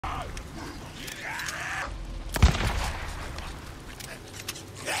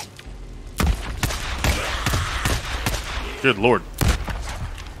Good lord.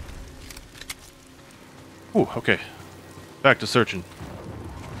 Ooh, okay. Back to searching.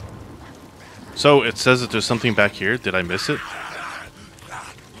 So, it says that there's something back here. Did I miss it?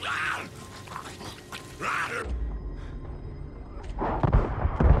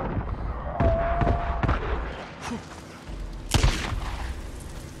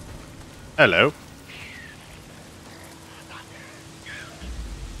 Hello.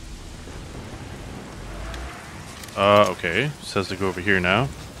 Okay. Says to go over here now.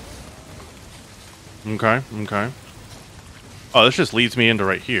 Okay, okay. Oh, this just leads me into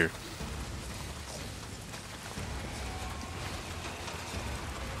right here.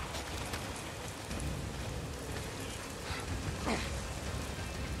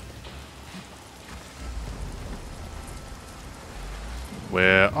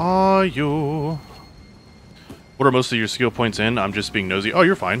 Where are you? What are most of your skill points in? I'm just being nosy. Oh,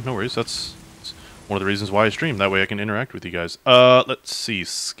 you're fine. No worries. That's one of the reasons why I stream. That way I can interact with you guys. Let's see.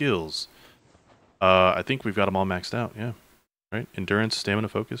 Skills. I think we've got them all maxed out. Yeah. Right? Endurance, stamina,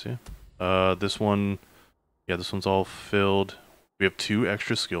 focus. Yeah. This one... Yeah, this one's all filled. We have 2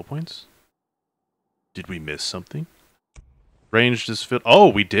 extra skill points. Did we miss something? Ranged is filled. Oh,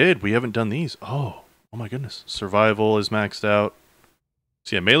 we did. We haven't done these. Oh. Oh my goodness. Survival is maxed out.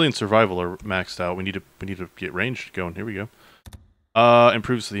 So yeah, melee and survival are maxed out. We need to get ranged going. Here we go.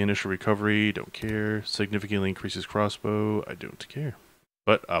 Improves the initial recovery. Don't care. Significantly increases crossbow. I don't care.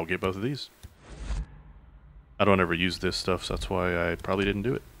 But I'll get both of these. I don't ever use this stuff, so that's why I probably didn't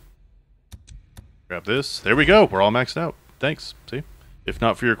do it. Grab this. There we go. We're all maxed out. Thanks. See? If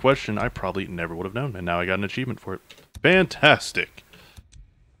not for your question, I probably never would have known. And now I got an achievement for it. Fantastic.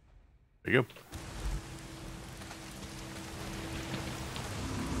 There you go.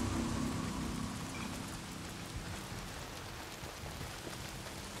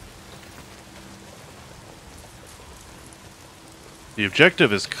 The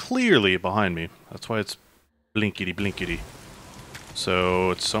objective is clearly behind me. That's why it's blinkety blinkety.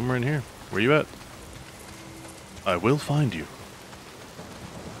 So it's somewhere in here. Where you at? I will find you.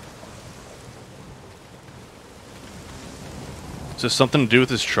 Is this something to do with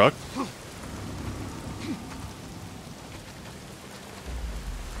this truck?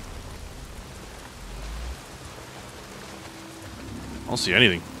 I don't see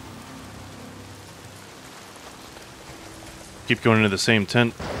anything. Keep going into the same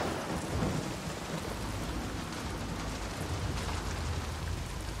tent.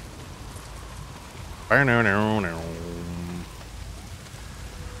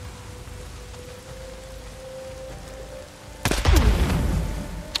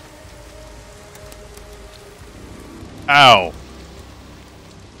 Ow.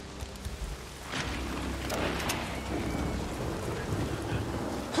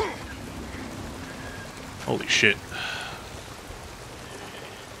 Holy shit.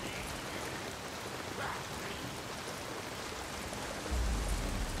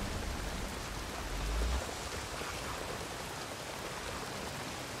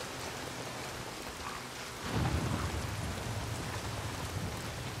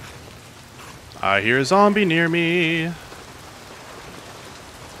 I hear a zombie near me.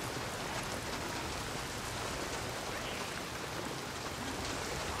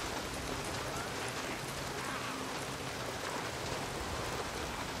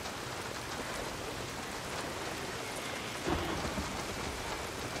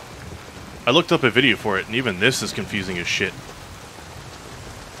 I looked up a video for it, and even this is confusing as shit.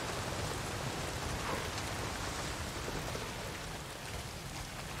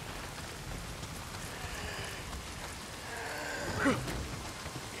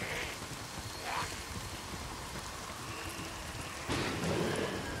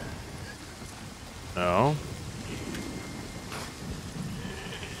 No.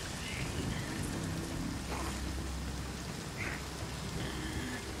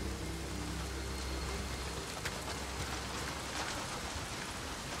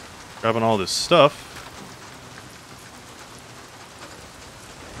 Grabbing all this stuff.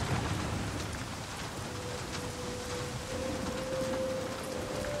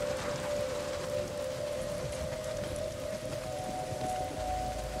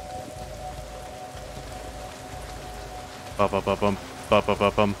 Ba-ba-ba-bum,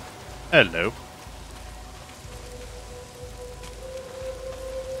 ba-ba-ba-bum. Hello.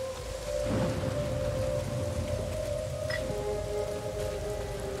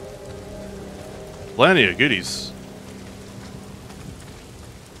 Plenty of goodies.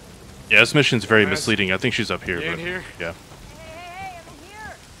 Yeah, this mission's very misleading. I think she's up here. But, here? yeah. Hey, I'm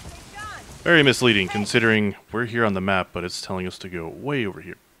here. Hey, John. Very misleading considering we're here on the map, but it's telling us to go way over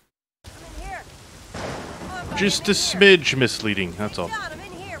here. I'm in here. Just a smidge misleading, that's all. John, I'm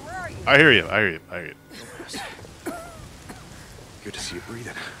in here. Where are you? I hear you, I hear you, I hear you. Good to see you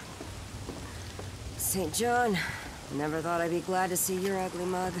breathing. St. John, never thought I'd be glad to see your ugly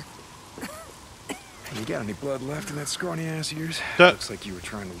mug. You got any blood left in that scrawny ass of yours? That- Looks like you were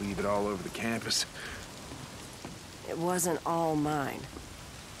trying to leave it all over the campus. It wasn't all mine.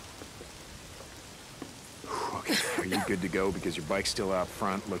 Okay, are you good to go? Because your bike's still out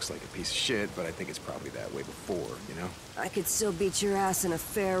front. Looks like a piece of shit, but I think it's probably that way before, you know? I could still beat your ass in a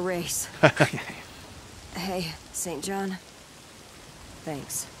fair race. Hey, St. John.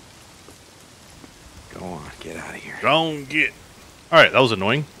 Thanks. Go on, get out of here. Don't get. Alright, that was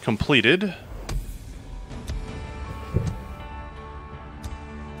annoying. Completed.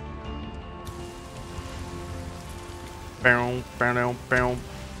 Bow, bow, bow, bow.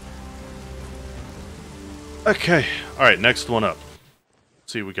 Okay. Alright, next one up.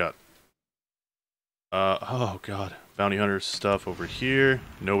 Let's see what we got. Oh god. Bounty hunter stuff over here.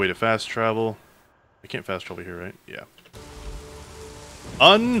 No way to fast travel. I can't fast travel here, right? Yeah.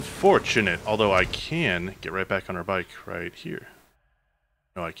 Unfortunate. Although I can get right back on our bike right here.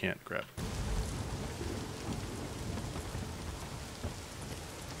 No, I can't grab.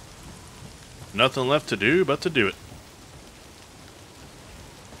 Nothing left to do but to do it.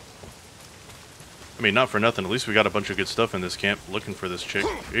 I mean, not for nothing. At least we got a bunch of good stuff in this camp looking for this chick.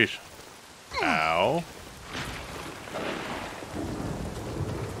 Sheesh. Ow.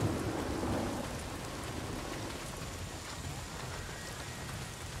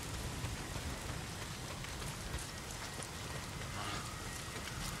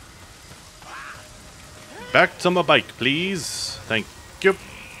 Back to my bike, please. Thank you.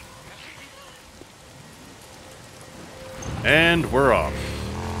 And we're off.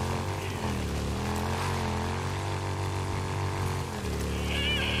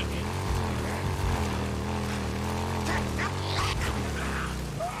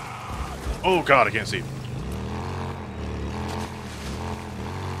 Oh god, I can't see.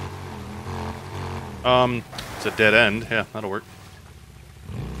 It's a dead end. Yeah, that'll work.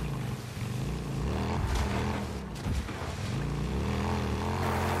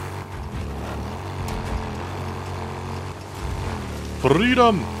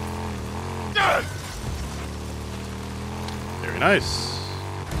 Freedom! Very nice.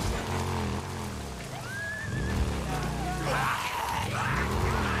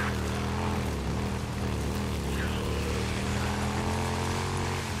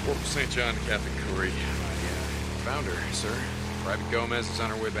 Corporal St. John, Captain Curry. Founder, sir. Private Gomez is on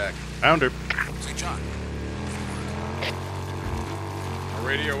her way back. Found her. St. John. I'll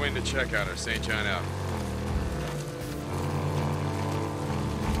radio in to check on her. St. John out.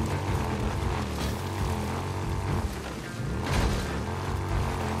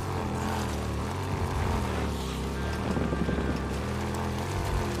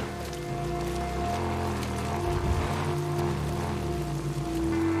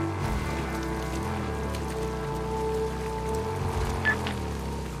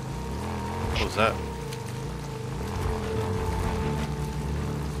 What was that?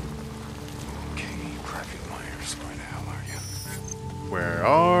 Okay, Private Myers, where the hell are you? Where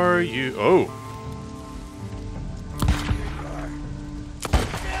are you? Oh.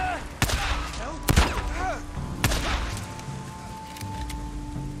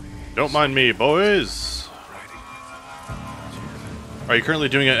 Don't mind me, boys. Are you currently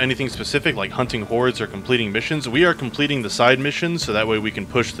doing anything specific, like hunting hordes or completing missions? We are completing the side missions, so that way we can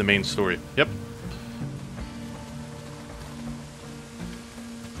push the main story. Yep.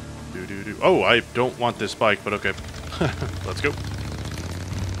 Do. Oh, I don't want this bike, but okay. Let's go.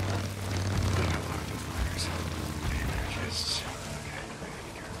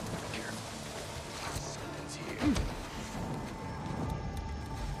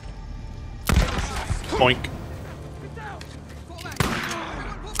 Boink.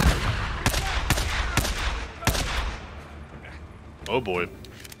 Oh boy.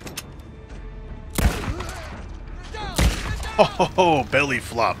 Oh, belly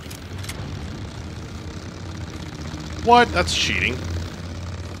flop. What? That's cheating.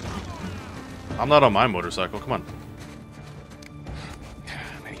 I'm not on my motorcycle. Come on.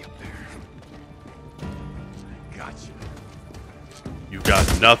 Maybe up there. Gotcha. You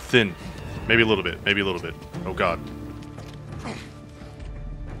got nothing. Maybe a little bit. Maybe a little bit. Oh god.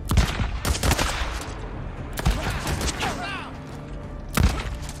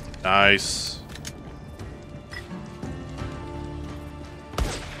 Nice.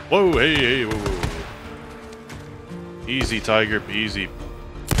 Whoa, hey, whoa, whoa. Easy, Tiger, easy.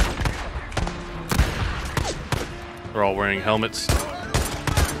 They're all wearing helmets.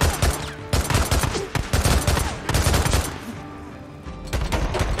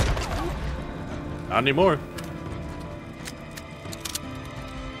 Not anymore.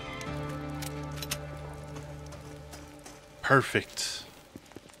 Perfect.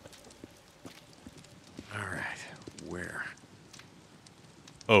 All right, where?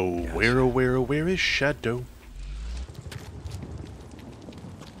 Oh, Gotcha. where is Shadow?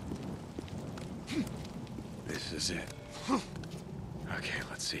 This is it. Okay,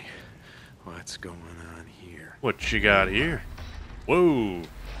 let's see. What's going on here? What you got here? Whoa.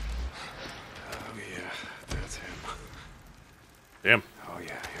 Oh, yeah, that's him. Damn. Oh,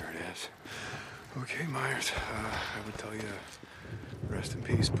 yeah, here it is. Okay, Myers, I would tell you rest in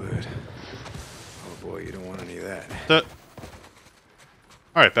peace, but oh boy, you don't want any of that.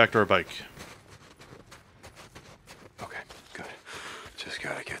 Alright, back to our bike. Okay, good. Just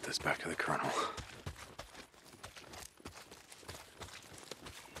gotta get this back to the colonel.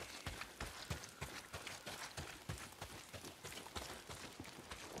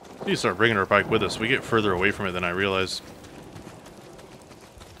 We need to start bringing our bike with us. We get further away from it than I realized.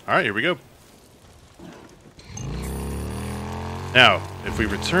 Alright, here we go. Now, if we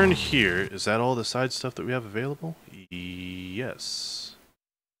return here, is that all the side stuff that we have available? Yes.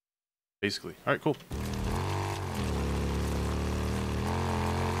 Basically. Alright, cool.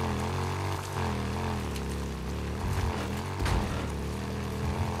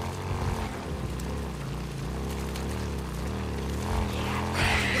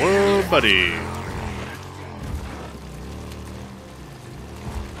 Whoa, buddy.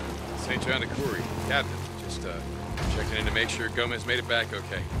 St. John to Corey, Captain. Just checking in to make sure Gomez made it back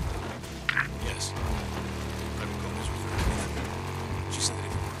okay. Yes. Private Gomez referred to me. She said that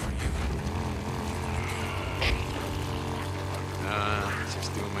if it weren't for you. Nah,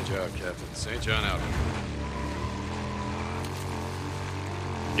 just doing my job, Captain. St. John out.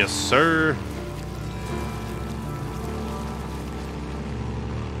 Yes, sir.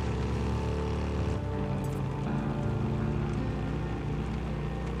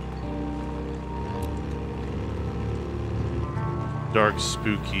 Dark,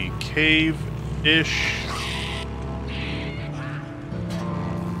 spooky cave-ish.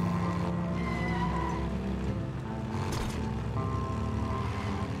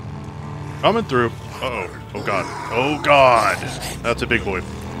 Coming through. Uh-oh. Oh, God. Oh, God. That's a big boy.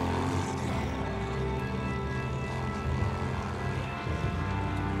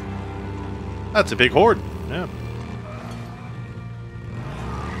 That's a big horde. Yeah.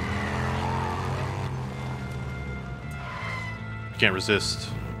 Can't resist.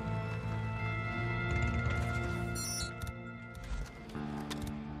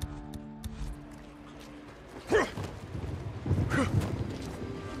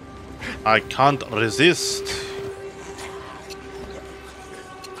 I can't resist.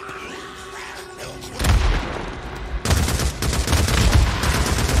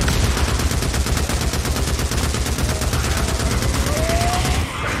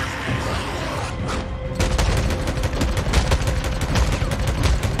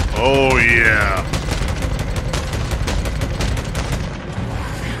 Oh yeah.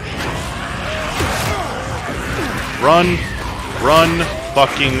 Run, run,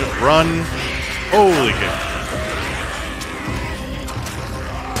 fucking run. Holy cow.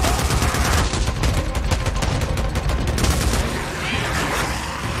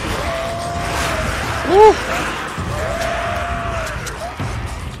 Woo!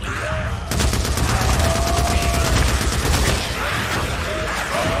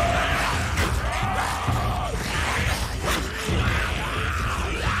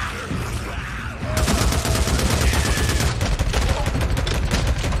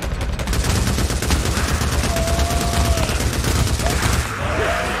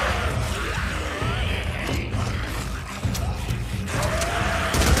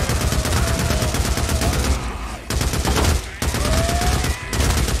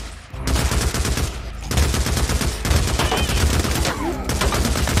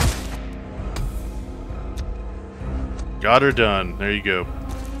 Got her done. There you go.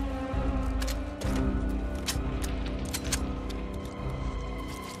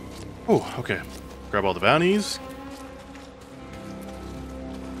 Oh, okay. Grab all the bounties.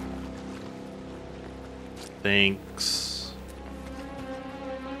 Thanks.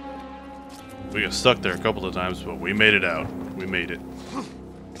 We got stuck there a couple of times, but we made it out. We made it.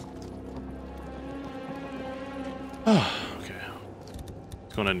 Okay.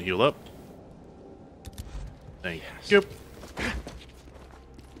 Let's go ahead and heal up. Thank you.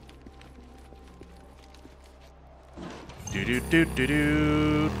 Do do do do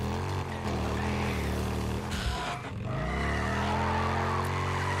do.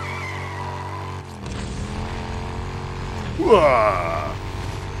 Whoa.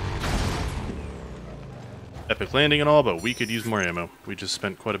 epic landing and all, but we could use more ammo. We just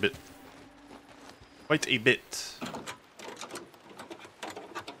spent quite a bit. Quite a bit.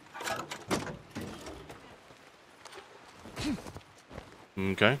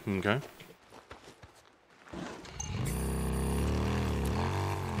 Okay, okay.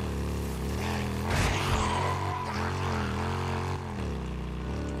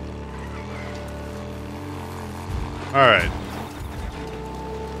 Alright.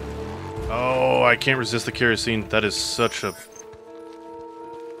 Oh, I can't resist the kerosene. That is such a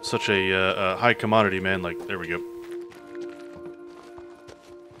high commodity, man. Like, there we go.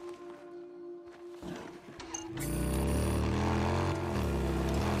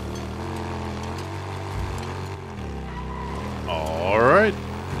 Alright.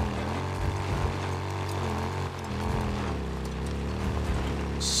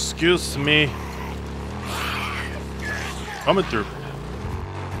 Excuse me. Coming through.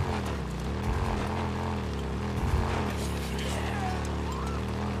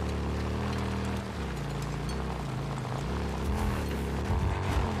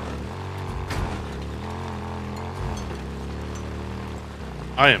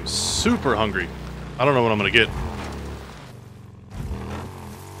 I am super hungry. I don't know what I'm gonna get.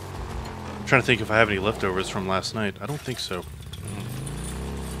 I'm trying to think if I have any leftovers from last night. I don't think so.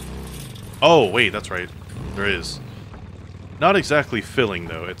 Oh, wait, that's right. There is. Not exactly filling,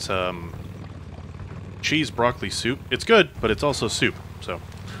 though. It's, cheese broccoli soup. It's good, but it's also soup, so.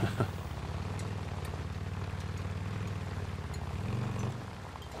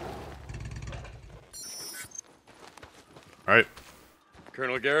 Alright.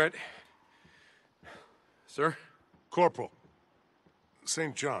 Colonel Garrett? Sir? Corporal.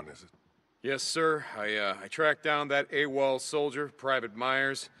 St. John, is it? Yes, sir. I tracked down that AWOL soldier, Private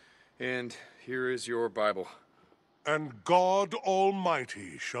Myers, and here is your Bible. And God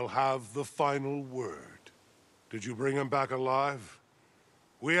Almighty shall have the final word. Did you bring him back alive?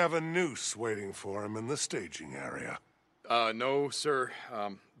 We have a noose waiting for him in the staging area. No, sir.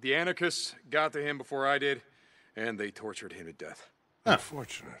 The anarchists got to him before I did, and they tortured him to death.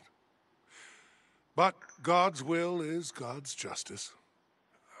 Unfortunate. But God's will is God's justice.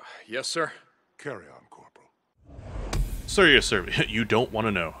 Yes, sir. Carry on, Corporal. Sir, yes, sir. You don't want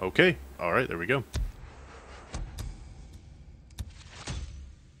to know. Okay. Alright, there we go.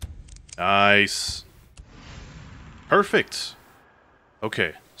 Nice. Perfect.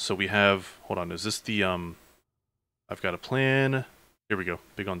 Okay, so we have... Hold on, is this the, I've got a plan. Here we go.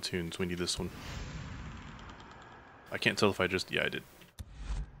 Big on tunes. We need this one. I can't tell if I just... Yeah, I did.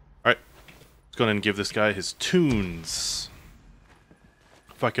 Alright. Let's go ahead and give this guy his tunes.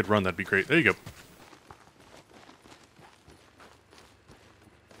 If I could run, that'd be great. There you go.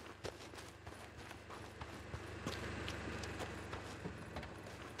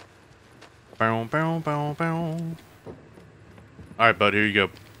 Bow, bow, bow, bow. Alright, bud, here you go.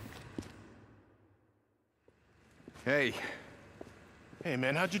 Hey. Hey,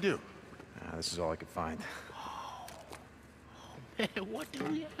 man, how'd you do? This is all I could find. Man, what do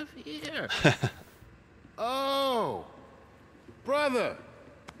we have here? Oh, brother,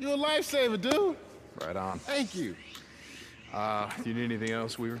 you're a lifesaver, dude. Right on. Thank you. Do you need anything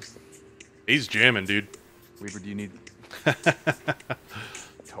else, Weaver? He's jamming, dude. Weaver, do you need...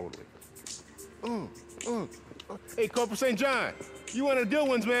 Totally. Hey, Corporal St. John, you one of the good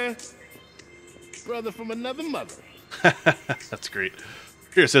ones, man. Brother from another mother. That's great.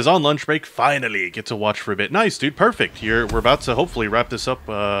 Here it says, on lunch break, finally get to watch for a bit. Nice, dude. Perfect. We're about to hopefully wrap this up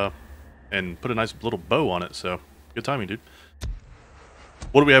and put a nice little bow on it. So, good timing, dude.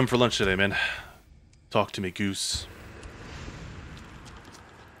 What are we having for lunch today, man? Talk to me, goose.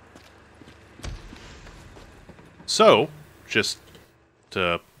 So, just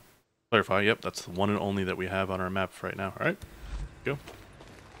to clarify, yep, that's the one and only that we have on our map right now. All right, go.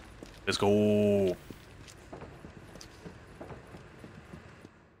 Let's go.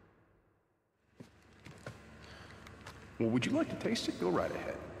 Well, would you like to taste it? Go right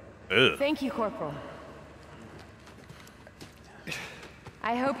ahead. Ugh. Thank you, Corporal.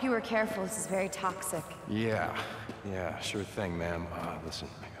 I hope you were careful. This is very toxic. Yeah, sure thing, ma'am. Listen,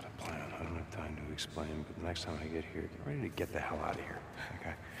 I got a plan. I don't have time to explain, but next time I get here, get ready to get the hell out of here,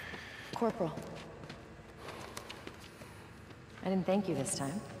 okay? Corporal. I didn't thank you this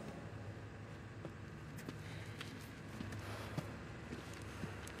time.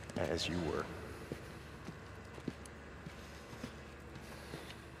 As you were.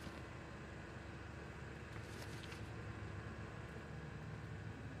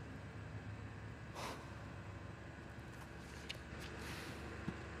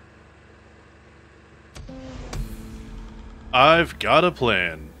 I've got a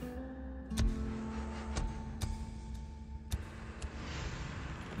plan.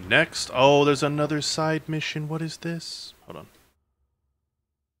 next. Oh, there's another side mission. What is this? Hold on.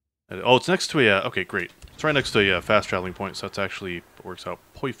 Oh, it's next to a... okay, great. It's right next to a fast traveling point, so that's actually works out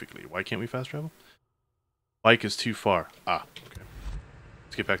perfectly. Why can't we fast travel? Bike is too far. Ah, okay.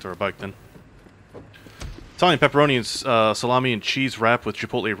 Let's get back to our bike then. Italian pepperoni and salami and cheese wrap with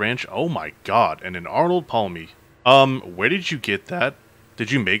chipotle ranch. Oh my god, and an Arnold Palmy. Where did you get that?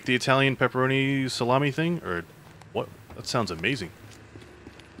 Did you make the Italian pepperoni salami thing? Or what? That sounds amazing.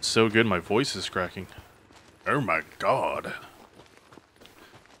 So good, my voice is cracking. Oh my god.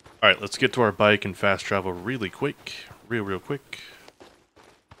 Alright, let's get to our bike and fast travel really quick. Real quick.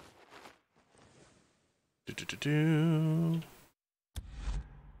 Do.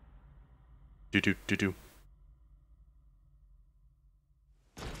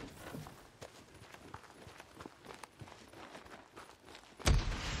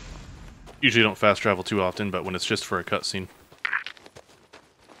 Usually don't fast travel too often, but when it's just for a cutscene.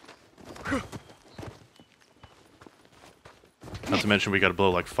 Not to mention we gotta blow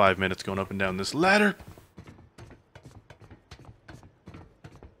like 5 minutes going up and down this ladder.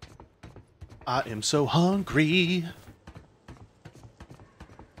 I am so hungry.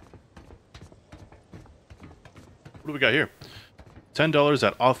 What do we got here? $10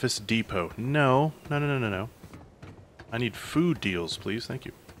 at Office Depot. No. I need food deals, please. Thank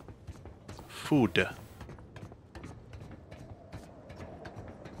you. Food.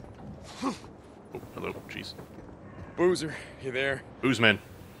 Oh, hello. Jeez. Boozer, you there? Boozman.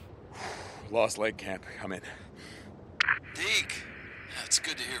 Lost Lake Camp. Come in. Deke, it's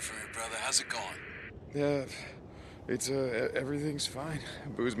good to hear from you, brother. How's it going? Yeah, it's everything's fine.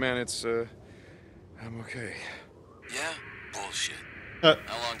 Boozman, it's I'm okay. Yeah? Bullshit. Uh.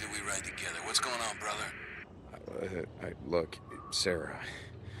 How long did we ride together? What's going on, brother? Look, Sarah.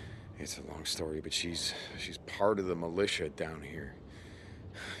 It's a long story, but she's part of the militia down here.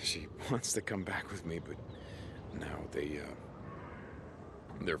 She wants to come back with me, but now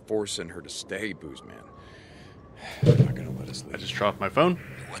they're forcing her to stay, Boozman. They're not gonna let us leave. I just dropped my phone.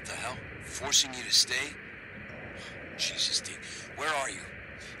 What the hell? Forcing you to stay? Jesus, Deke. Where are you?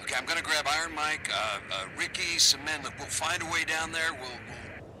 Okay, I'm gonna grab Iron Mike, Ricky, some men. Look, we'll find a way down there.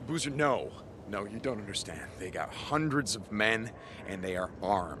 We'll... Boozer, no. No, you don't understand. They got hundreds of men, and they are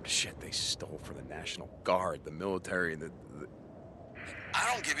armed. Shit, they stole from the National Guard, the military, the...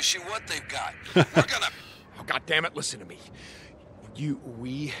 I don't give a shit what they've got. We're gonna... Oh, God damn it, listen to me.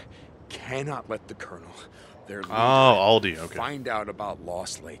 We cannot let the Colonel, their leader, Aldi, okay. find out about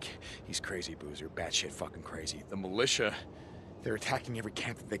Lost Lake. He's crazy, Boozer. Batshit fucking crazy. The militia, they're attacking every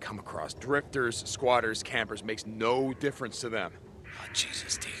camp that they come across. Drifters, squatters, campers, makes no difference to them. Oh,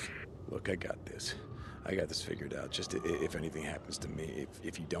 Jesus, Deke. Look, I got this. I got this figured out. Just if anything happens to me,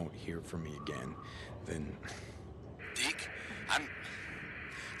 if you don't hear from me again, then... Deke,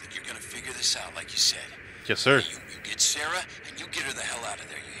 Look, you're gonna figure this out, like you said. Yes, sir. You get Sarah, and you get her the hell out of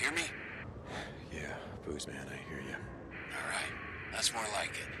there, you hear me? Yeah, Boozman, I hear you. All right, that's more like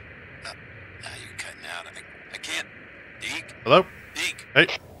it. Now you're cutting out. I can't. Deke? Hello? Deke? Hey,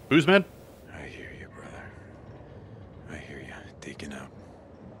 Boozman? I hear you, brother. I hear you. Deacon out.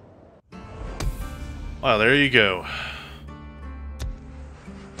 Well, there you go.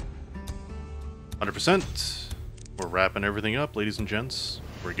 100%. We're wrapping everything up, ladies and gents.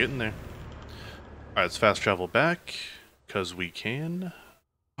 We're getting there. Alright, let's fast travel back. Because we can.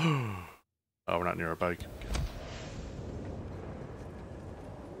 Oh, we're not near our bike.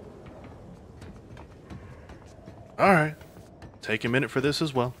 Alright. Take a minute for this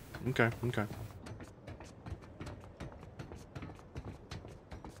as well. Okay. Alright.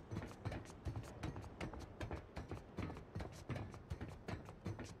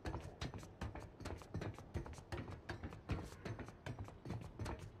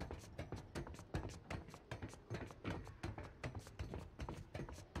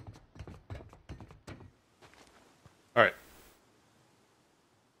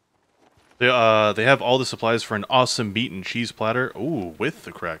 They have all the supplies for an awesome meat and cheese platter. Ooh, with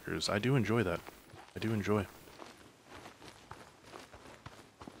the crackers. I do enjoy that. I do enjoy.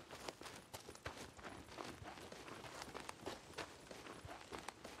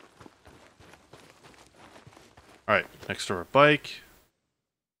 Alright, next to our bike.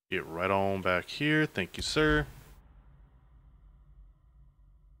 Get right on back here. Thank you, sir.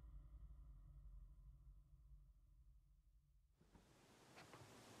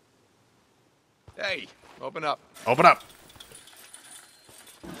 Hey, open up. Open up!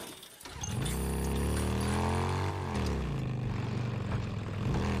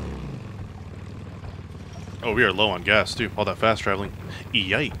 Oh, we are low on gas, too. All that fast traveling.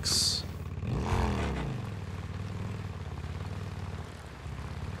 Yikes.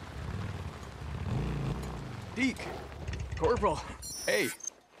 Deke. Corporal. Hey.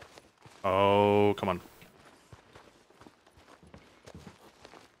 Oh, come on.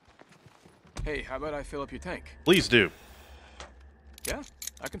 Hey, how about I fill up your tank? Please do. Yeah,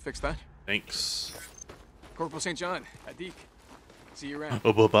 I can fix that. Thanks. Corporal St. John, Deke. See you around.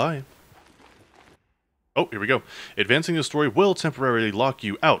 Oh, bye-bye. Oh, here we go. Advancing the story will temporarily lock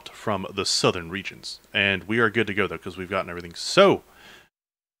you out from the southern regions. And we are good to go, though, because we've gotten everything. So,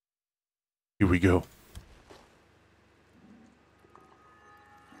 here we go.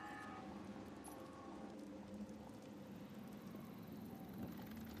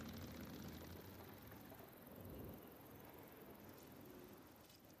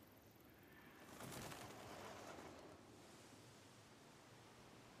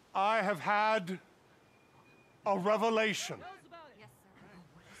 I have had a revelation.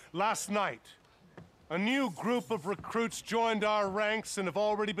 Last night, a new group of recruits joined our ranks and have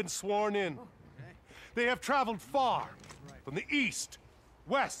already been sworn in. They have traveled far, from the east,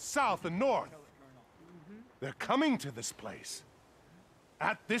 west, south, and north. They're coming to this place.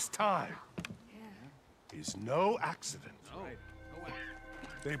 At this time is no accident.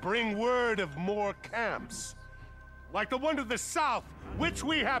 They bring word of more camps, like the one to the south, which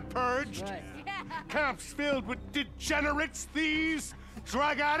we have purged. Camps filled with degenerates, thieves,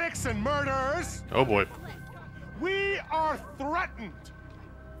 drug addicts, and murderers. Oh, boy. We are threatened.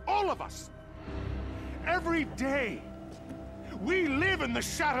 All of us. Every day. We live in the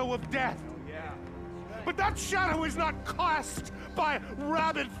shadow of death. But that shadow is not cast by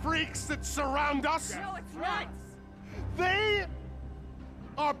rabid freaks that surround us. No, it's not. They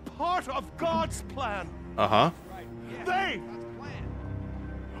are part of God's plan. Uh-huh. They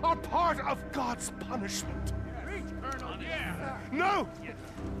are part of God's punishment. No!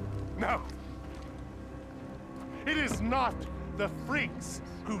 No! It is not the freaks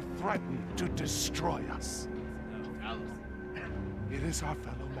who threaten to destroy us. It is our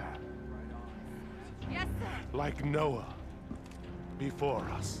fellow man. Yes, sir. Like Noah before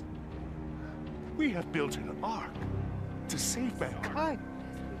us. We have built an ark to save mankind.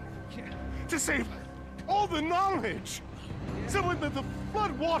 To save all the knowledge. So when the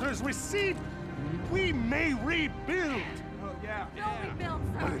flood waters recede, we may rebuild. Don't rebuild,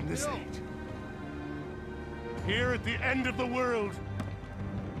 But sir. in this age, here at the end of the world,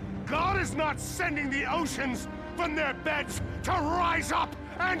 God is not sending the oceans from their beds to rise up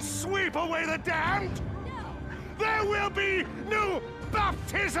and sweep away the damned. There will be no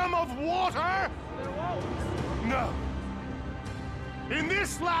baptism of water. No. In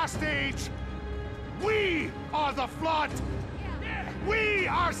this last age, we are the flood. We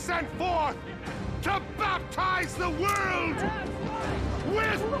are sent forth to baptize the world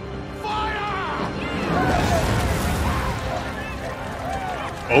with fire!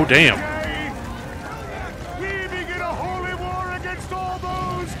 Oh, damn. Today, we begin a holy war against all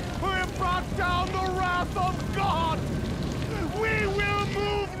those who have brought down the wrath of God. We will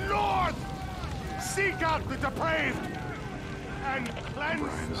move north, seek out the depraved, and cleanse.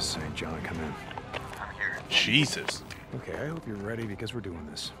 Brian, this is St. John. Come in. Jesus. Okay, I hope you're ready because we're doing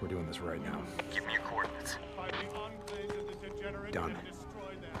this. We're doing this right now. Give me your coordinates. Done.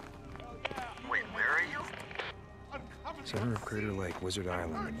 Wait, where are you? Center of Crater Lake, Wizard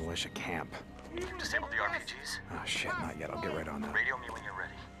Island, the militia camp. Disabled the RPGs? Oh shit, not yet. I'll get right on that. Radio me when you're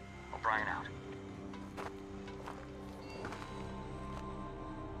ready. O'Brien out.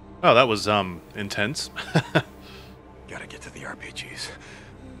 Oh, that was, intense. Gotta get to the RPGs.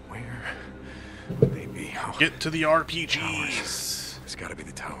 Where would they be? Oh, Get to the RPGs. towers. It's gotta be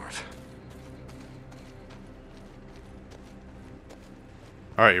the towers.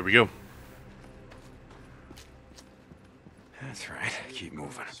 All right, here we go. That's right. Keep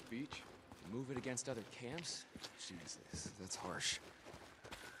moving. Speech? Move it against other camps? Jesus, that's harsh.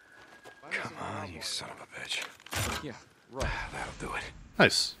 Come on, you son of a bitch. Yeah, right. That'll do it.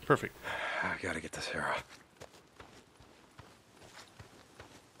 Nice. Perfect. I gotta get to Sarah.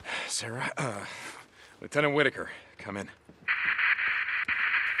 Sarah, Lieutenant Whitaker, come in.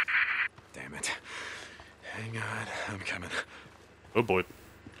 damn it. Hang on, I'm coming. Oh, boy.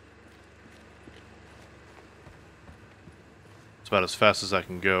 It's about as fast as I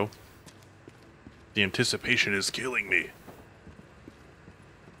can go. The anticipation is killing me.